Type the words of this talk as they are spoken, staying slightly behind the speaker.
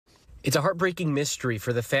It's a heartbreaking mystery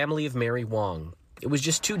for the family of Mary Wong. It was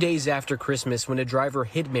just 2 days after Christmas when a driver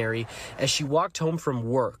hit Mary as she walked home from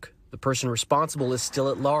work. The person responsible is still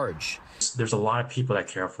at large. There's a lot of people that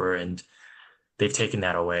care for her, and they've taken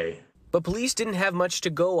that away. But police didn't have much to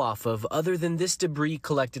go off of other than this debris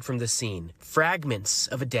collected from the scene, fragments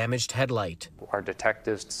of a damaged headlight. Our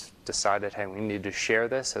detectives decided, hey, we need to share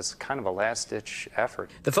this as kind of a last-ditch effort.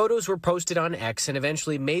 The photos were posted on X and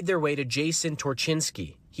eventually made their way to Jason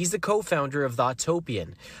Torchinsky. He's the co-founder of The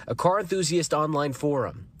Autopian, a car enthusiast online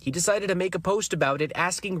forum. He decided to make a post about it,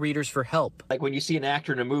 asking readers for help. Like when you see an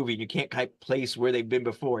actor in a movie and you can't quite place where they've been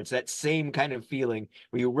before, it's that same kind of feeling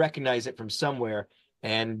where you recognize it from somewhere.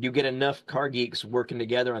 And you get enough car geeks working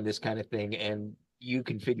together on this kind of thing, and you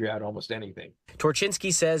can figure out almost anything.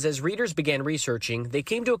 Torchinsky says as readers began researching, they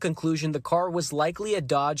came to a conclusion the car was likely a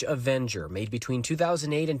Dodge Avenger made between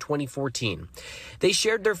 2008 and 2014. They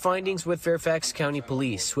shared their findings with Fairfax County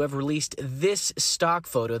Police, who have released this stock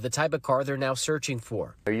photo, the type of car they're now searching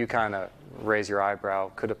for. You kind of raise your eyebrow,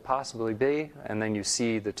 could it possibly be? And then you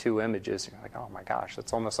see the two images, and you're like, oh my gosh,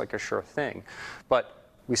 that's almost like a sure thing. But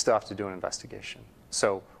we still have to do an investigation.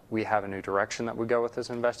 So we have a new direction that we go with this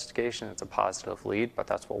investigation. It's a positive lead, but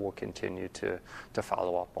that's what we'll continue to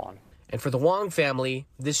follow up on. And for the Wong family,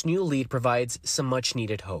 this new lead provides some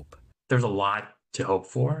much-needed hope. There's a lot to hope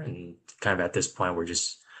for, and kind of at this point, we're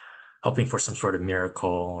just hoping for some sort of miracle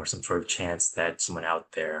or some sort of chance that someone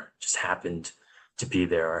out there just happened to be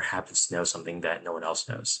there or happens to know something that no one else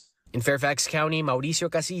knows. In Fairfax County, Mauricio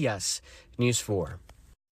Casillas, News 4.